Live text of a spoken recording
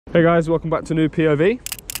Hey guys, welcome back to a new POV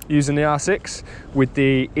using the R6 with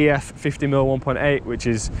the EF 50mm 1.8, which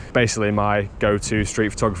is basically my go-to street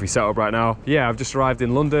photography setup right now. Yeah, I've just arrived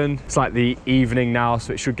in London. It's like the evening now,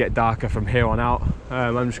 so it should get darker from here on out.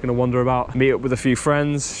 I'm just gonna wander about, meet up with a few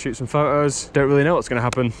friends, shoot some photos. Don't really know what's gonna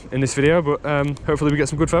happen in this video, but hopefully we get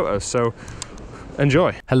some good photos, so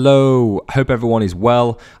enjoy. Hello, I hope everyone is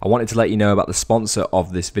well. I wanted to let you know about the sponsor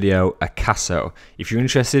of this video, 𝘭𝘧𝘧𝘪𝘭𝘪𝘢. If you're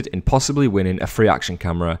interested in possibly winning a free action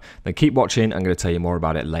camera, then keep watching. I'm going to tell you more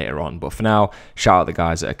about it later on. But for now, shout out the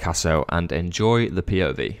guys at 𝘭𝘧𝘧𝘪𝘭𝘪 and enjoy the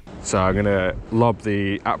POV. So I'm gonna lob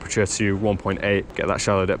the aperture to 1.8, get that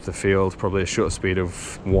shallow depth of field, probably a shutter speed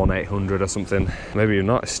of 1/800 or something. Maybe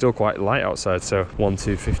not, it's still quite light outside, so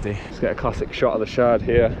 1/250. Let's get a classic shot of the shard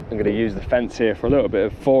here. I'm gonna use the fence here for a little bit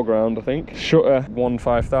of foreground, I think. Shutter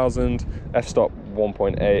 1/5000, f-stop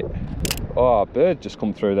 1.8. Oh, a bird just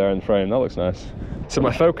come through there in the frame, that looks nice. So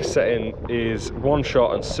my focus setting is one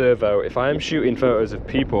shot on servo. If I am shooting photos of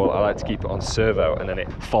people, I like to keep it on servo and then it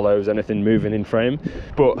follows anything moving in frame.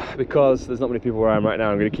 But because there's not many people where I am right now,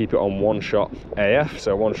 I'm going to keep it on one shot AF,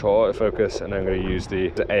 so one shot autofocus, and I'm going to use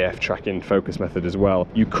the AF tracking focus method as well.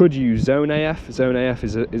 You could use zone AF. Zone AF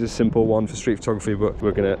is a simple one for street photography, but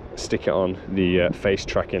we're going to stick it on the face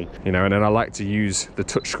tracking, you know, and then I like to use the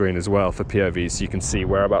touchscreen as well for POVs so you can see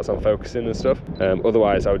whereabouts I'm focusing and stuff.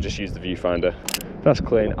 Otherwise, I would just use the viewfinder. That's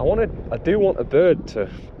clean. I do want a bird to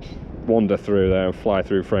wander through there and fly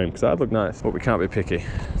through frame, because that'd look nice, but we can't be picky.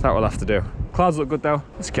 That will have to do. Clouds look good though.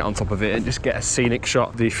 Let's get on top of it and just get a scenic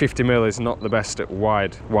shot. The 50mm is not the best at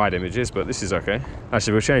wide images, but this is okay.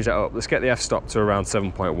 Actually, we'll change that up. Let's get the f-stop to around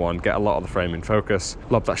 7.1, get a lot of the frame in focus,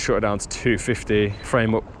 lob that shutter down to 250,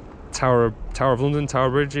 frame up Tower of London,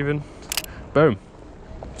 Tower Bridge even. Boom.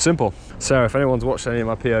 Simple. So if anyone's watched any of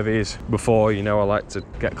my POVs before, you know I like to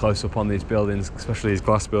get close up on these buildings, especially these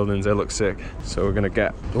glass buildings. They look sick. So we're gonna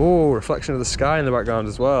get, oh, reflection of the sky in the background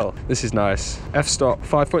as well. This is nice. F-stop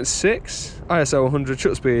 5.6, ISO 100,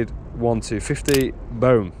 shutter speed 1/250.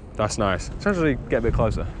 Boom, that's nice. Let's actually get a bit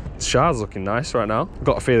closer. The shard's looking nice right now. I've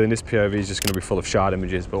got a feeling this POV is just gonna be full of shard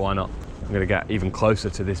images, but why not? I'm gonna get even closer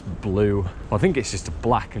to this blue. Well, I think it's just a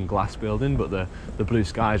black and glass building, but the blue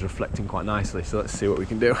sky is reflecting quite nicely. So let's see what we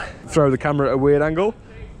can do. Throw the camera at a weird angle.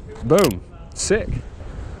 Boom, sick.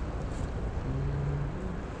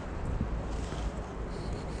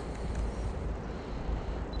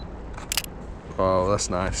 Oh, that's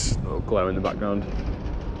nice. A little glow in the background.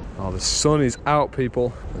 Oh, the sun is out,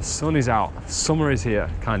 people. The sun is out. Summer is here,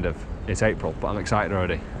 kind of. It's April, but I'm excited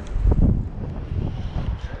already.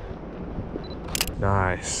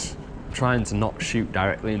 Nice. I'm trying to not shoot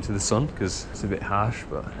directly into the sun because it's a bit harsh,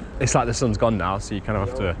 but it's like the sun's gone now, so you kind of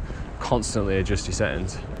have to constantly adjust your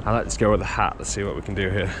settings. I like to go with a hat. Let's see what we can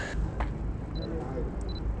do here.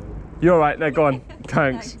 You're all right, no, go on.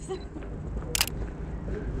 Thanks.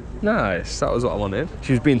 Nice, that was what I wanted.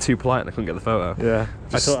 She was being too polite and I couldn't get the photo. Yeah,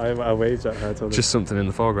 I thought I waved at her. Just something in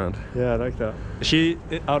the foreground. Yeah, I like that. Is she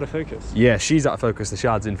out of focus? Yeah, she's out of focus, the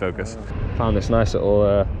shard's in focus. Oh. Found this nice little,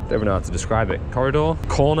 don't even know how to describe it, corridor,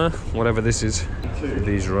 corner, whatever this is, with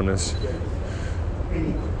these runners.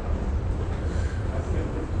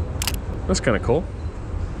 That's kind of cool.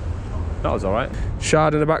 That was all right.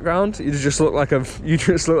 Shard in the background. You just look like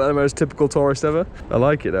the most typical tourist ever. I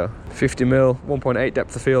like it though. 50mm, 1.8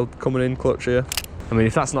 depth of field coming in clutch here. I mean,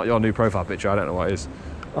 if that's not your new profile picture, I don't know what is.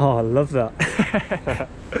 Oh, I love that.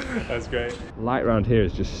 That's great. Light around here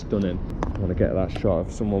is just stunning. I want to get that shot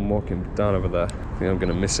of someone walking down over there. I think I'm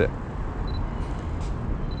gonna miss it.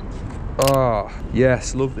 Oh,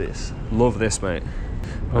 yes, love this. Love this, mate.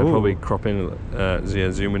 I'd probably crop in,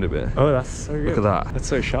 zoom in a bit. Oh, that's so good. Look at that. That's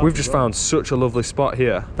so sharp. We've just found such a lovely spot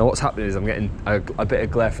here. Now what's happening is I'm getting a bit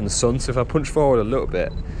of glare from the sun, so if I punch forward a little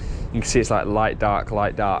bit, you can see it's like light, dark,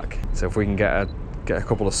 light, dark. So if we can get a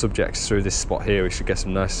couple of subjects through this spot here, we should get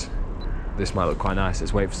some nice, this might look quite nice.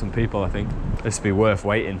 Let's wait for some people, I think. This would be worth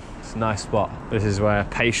waiting. It's a nice spot. This is where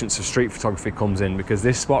patience of street photography comes in, because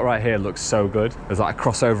this spot right here looks so good. There's like a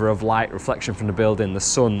crossover of light, reflection from the building. The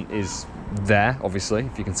sun is there, obviously,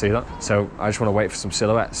 if you can see that. So I just want to wait for some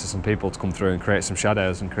silhouettes, for some people to come through and create some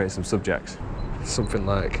shadows and create some subjects. Something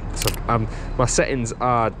like, so my settings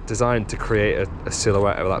are designed to create a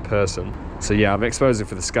silhouette of that person. So yeah, I'm exposing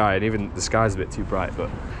for the sky, and even the sky's a bit too bright, but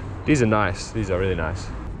these are nice. These are really nice.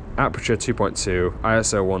 Aperture 2.2,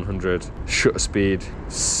 ISO 100, shutter speed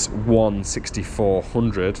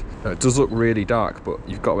 1/6400. Now, it does look really dark, but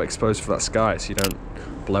you've got to expose for that sky so you don't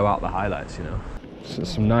blow out the highlights, you know. So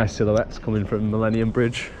some nice silhouettes coming from Millennium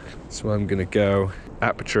Bridge. So I'm gonna go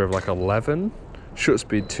aperture of like 11, shutter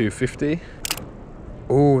speed 250.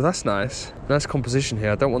 Oh, that's nice. Nice composition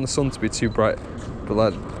here. I don't want the sun to be too bright, but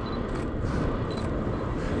like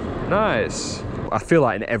Nice. I feel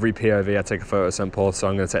like in every POV I take a photo of St. Paul, so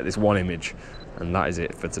I'm going to take this one image, and that is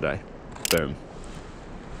it for today. Boom.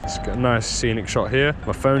 It's got a nice scenic shot here.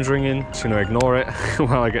 My phone's ringing, just going to ignore it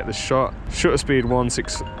while I get this shot. Shutter speed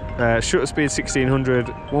 1600,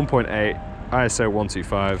 1.8, ISO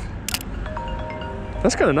 125.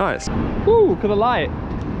 That's kind of nice. Woo, look at the light.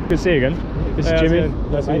 Good to see you again. This is Jimmy.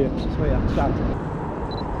 Nice to meet you.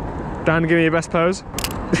 Dan, give me your best pose.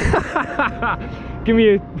 give me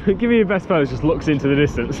your best pose. Just looks into the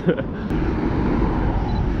distance. Look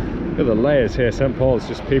at the layers here. St. Paul's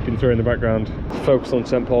just peeping through in the background. Focus on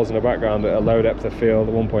St. Paul's in the background at a low depth of field,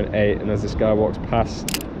 1.8, and as this guy walks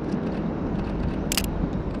past.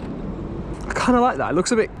 I kind of like that. It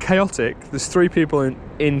looks a bit chaotic. There's 3 people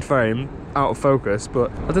in frame, out of focus, but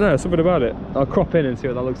I don't know, something about it. I'll crop in and see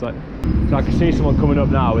what that looks like. So I can see someone coming up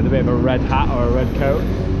now with a bit of a red hat or a red coat.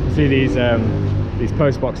 See these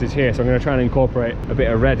post boxes here, so I'm going to try and incorporate a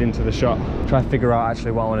bit of red into the shot. Try to figure out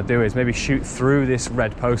actually what I want to do is maybe shoot through this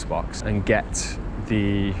red post box and get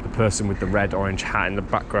the person with the red orange hat in the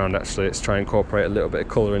background. Actually, let's try and incorporate a little bit of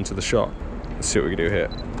colour into the shot. Let's see what we can do here.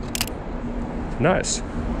 Nice.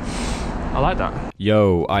 I like that.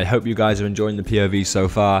 Yo, I hope you guys are enjoying the POV so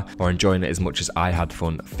far, or enjoying it as much as I had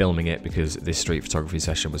fun filming it, because this street photography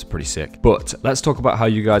session was pretty sick. But let's talk about how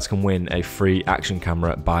you guys can win a free action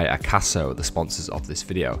camera by 𝘭𝘧𝘧𝘪𝘭𝘪𝘢, the sponsors of this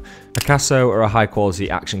video. 𝘭𝘭𝘧𝘧𝘪𝘭𝘪 are a high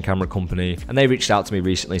quality action camera company, and they reached out to me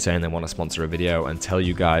recently saying they want to sponsor a video and tell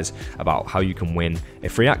you guys about how you can win a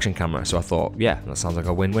free action camera. So I thought, yeah, that sounds like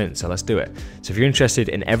a win-win, so let's do it. So if you're interested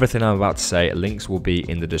in everything I'm about to say, links will be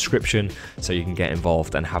in the description so you can get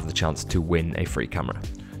involved and have the chance to win a free camera.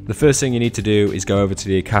 The first thing you need to do is go over to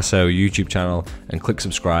the 𝘭𝘭𝘧𝘧𝘪𝘭𝘪 YouTube channel and click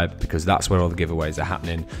subscribe, because that's where all the giveaways are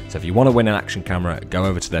happening. So if you want to win an action camera, go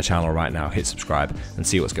over to their channel right now, hit subscribe and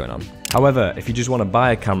see what's going on. However, if you just want to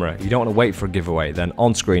buy a camera, you don't want to wait for a giveaway, then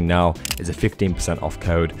on screen now is a 15% off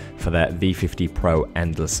code for their V50 Pro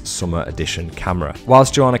Endless Summer Edition camera.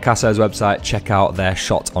 Whilst you're on 𝘭𝘭𝘧𝘧𝘪𝘭𝘧's website, check out their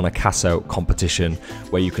Shot on 𝘭𝘭𝘧𝘧𝘪𝘭 competition,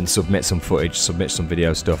 where you can submit some footage, submit some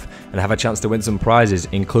video stuff, and have a chance to win some prizes,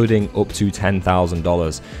 including up to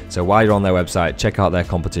 $10,000. So while you're on their website, check out their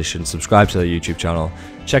competition, subscribe to their YouTube channel,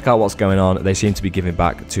 check out what's going on. They seem to be giving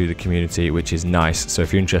back to the community, which is nice. So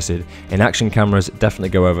if you're interested in action cameras, definitely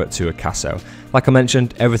go over to 𝘭𝘭𝘧𝘧𝘪𝘭𝘭𝘧. Like I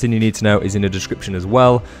mentioned, everything you need to know is in the description as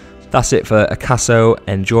well. That's it for 𝘭𝘭𝘧𝘧𝘪𝘭𝘭𝘧.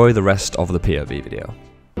 Enjoy the rest of the POV video.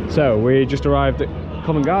 So we just arrived at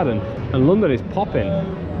Covent Garden, and London is popping.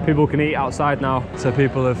 People can eat outside now, so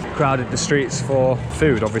people have crowded the streets for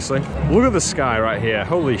food, obviously. Look at the sky right here,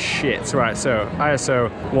 holy shit. Right, so ISO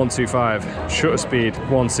 125, shutter speed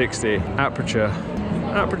 160, aperture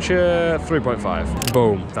 3.5.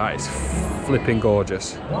 Boom, that is flipping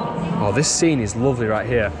gorgeous. Oh, this scene is lovely right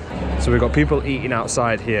here. So we've got people eating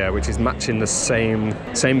outside here, which is matching the same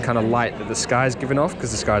kind of light that the sky's giving off, because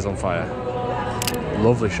the sky's on fire.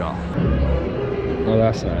 Lovely shot. Oh,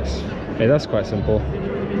 that's nice. Hey, that's quite simple.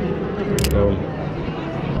 Boom.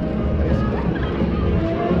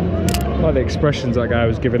 Like the expressions that guy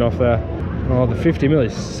was giving off there. Oh, the 50mm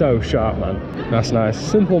is so sharp, man. That's nice.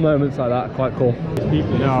 Simple moments like that, quite cool.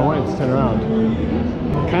 No, I wanted to turn around.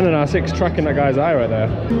 Canon R6 tracking that guy's eye right there.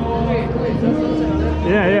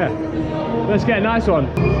 Yeah. Let's get a nice one.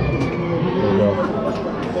 There we go.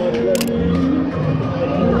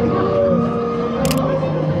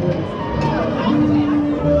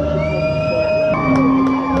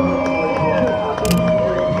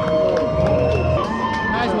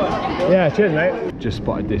 Yeah, cheers mate. Just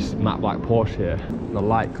spotted this matte black Porsche here. The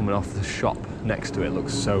light coming off the shop next to it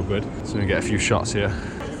looks so good. So we get a few shots here.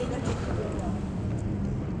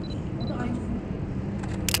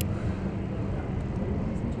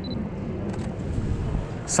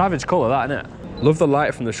 Savage colour that, innit? Love the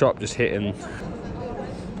light from the shop just hitting.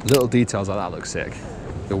 Little details like that look sick.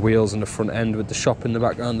 The wheels on the front end with the shop in the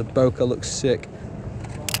background, the bokeh looks sick.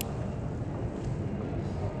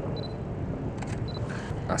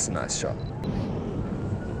 That's a nice shot.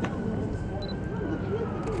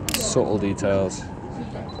 Subtle details.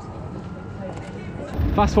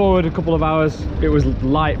 Fast forward a couple of hours, it was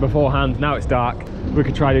light beforehand, now it's dark. We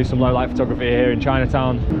could try do some low light photography here in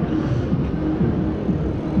Chinatown.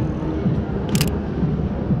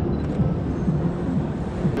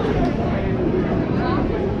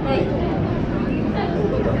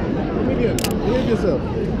 Behave yourself.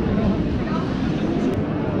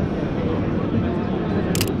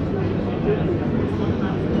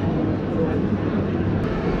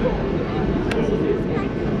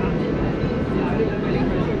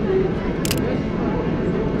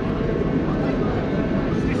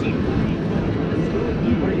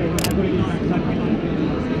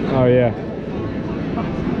 Oh yeah.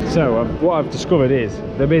 So what I've discovered is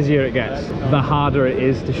the busier it gets, the harder it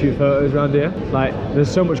is to shoot photos around here. Like,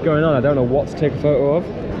 there's so much going on, I don't know what to take a photo of.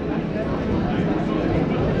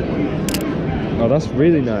 Oh, that's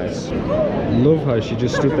really nice. Love how she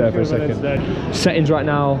just stood there for a second. Settings right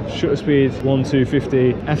now: shutter speed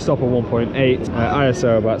 1:250, f-stop at 1.8,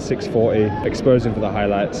 ISO about 640, exposing for the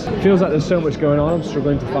highlights. Feels like there's so much going on. I'm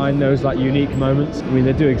struggling to find those like unique moments. I mean,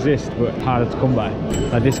 they do exist, but harder to come by.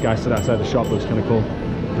 Like this guy stood outside the shop, looks kind of cool.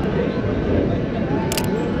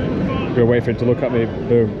 Gonna wait for him to look at me.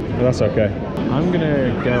 Boom. Well, that's okay. I'm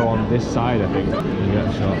gonna go on this side, I think, and get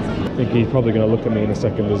a shot. I think he's probably gonna look at me in a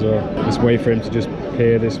second as well. Just wait for him to just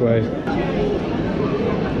peer this way.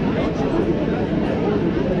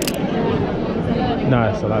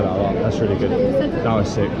 Nice, I like that a lot. That's really good. That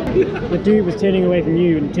was sick. The dude was turning away from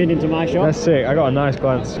you and turned into my shot. That's sick. I got a nice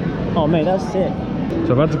glance. Oh mate, that's sick.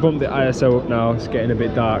 So I've had to bump the ISO up now. It's getting a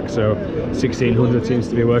bit dark, so 1600 seems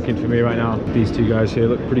to be working for me right now. These two guys here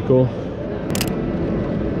look pretty cool.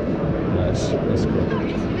 Nice, that's cool.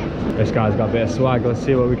 This guy's got a bit of swag. Let's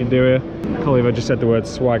see what we can do here. I can't believe I just said the word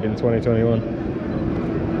swag in 2021.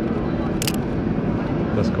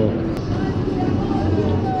 That's cool.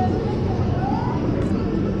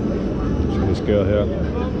 So this girl here.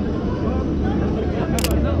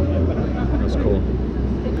 That's cool.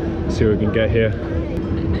 Let's see what we can get here.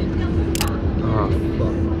 Oh,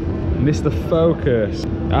 fuck. Missed the focus.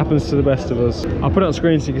 It happens to the best of us. I'll put it on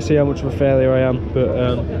screen so you can see how much of a failure I am. But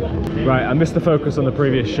right, I missed the focus on the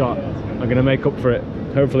previous shot. I'm gonna make up for it.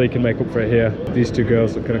 Hopefully you can make up for it here. These two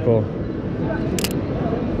girls look kind of cool.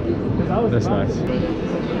 That's nice.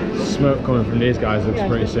 Smoke coming from these guys looks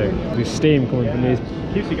pretty sick. There's steam coming from these.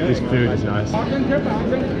 This food is nice.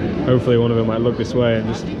 Hopefully one of them might look this way and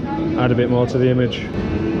just add a bit more to the image.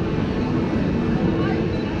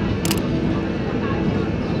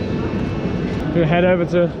 Gonna head over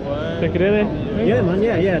to Piccadilly. Yeah, man,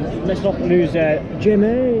 yeah. Let's not lose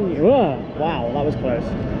Jimmy. Whoa, wow, that was close.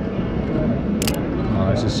 Oh,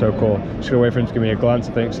 this is so cool. Just gonna wait for him to give me a glance,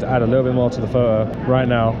 I think, just to add a little bit more to the photo. Right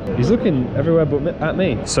now, he's looking everywhere but at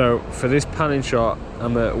me. So for this panning shot,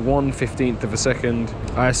 I'm at 1/15 of a second,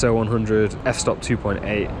 ISO 100, f-stop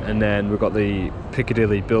 2.8, and then we've got the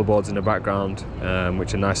Piccadilly billboards in the background,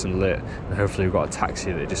 which are nice and lit. And hopefully we've got a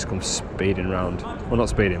taxi that just comes speeding around. Well, not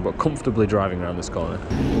speeding, but comfortably driving around this corner.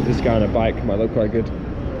 This guy on a bike might look quite good.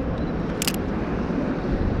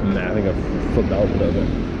 Nah, I think I've flipped that up a little bit.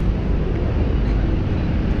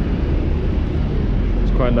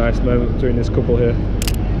 Quite a nice moment between this couple here.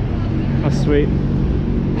 That's sweet.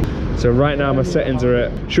 So right now my settings are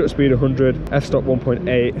at shutter speed 100, f-stop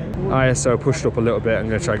 1.8, ISO pushed up a little bit. I'm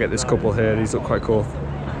going to try to get this couple here. These look quite cool.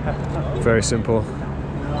 Very simple.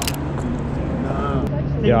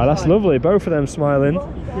 Yeah, that's lovely. Both of them smiling.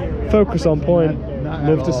 Focus on point.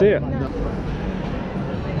 Love to see it.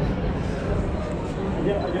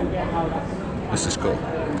 This is cool.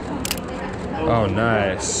 Oh,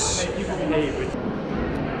 nice.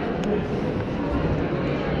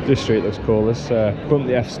 This street looks cool. Let's bump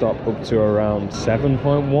the f-stop up to around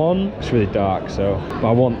 7.1. It's really dark, so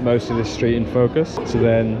I want most of this street in focus. So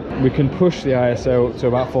then we can push the ISO up to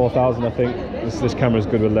about 4000, I think. This camera's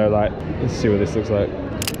good with low light. Let's see what this looks like.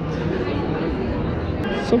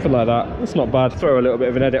 Something like that. That's not bad. Throw a little bit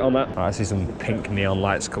of an edit on that. I see some pink neon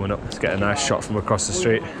lights coming up. Let's get a nice shot from across the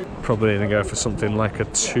street. Probably gonna go for something like a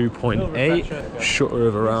 2.8, shutter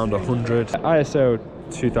of around 100, ISO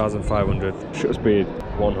 2500, shutter speed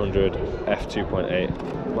 100, f 2.8.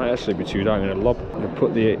 Might actually be too dark. I'm gonna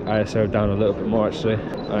put the ISO down a little bit more actually.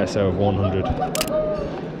 ISO of 100.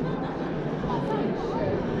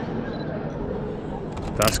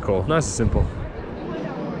 That's cool. Nice and simple.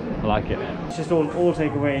 I like it. It's just all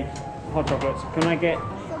takeaway hot chocolates. Can I get?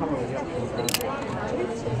 What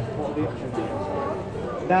are the options?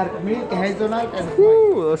 Dark milk, hazelnut, and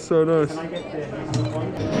Woo, that's so nice. Can I get the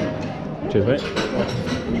one? Cheers, mate.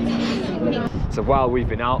 So while we've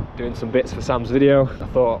been out doing some bits for Sam's video, I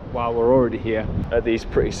thought while we're already here at these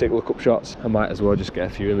pretty sick look-up shots, I might as well just get a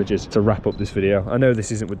few images to wrap up this video. I know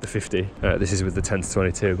this isn't with the 50, this is with the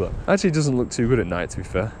 10-22, but actually it doesn't look too good at night, to be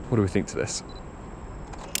fair. What do we think to this?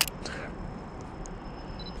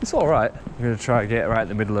 It's all right. I'm gonna try to get right in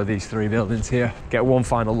the middle of these three buildings here. Get one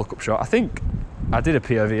final look-up shot. I think I did a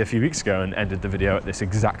POV a few weeks ago and ended the video at this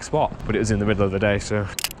exact spot, but it was in the middle of the day, so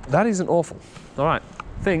that isn't awful. All right,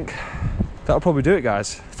 I think that'll probably do it,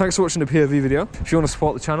 guys. Thanks for watching the POV video. If you want to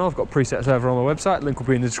support the channel, I've got presets over on my website. Link will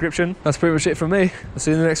be in the description. That's pretty much it from me. I'll see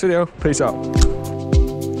you in the next video. Peace out.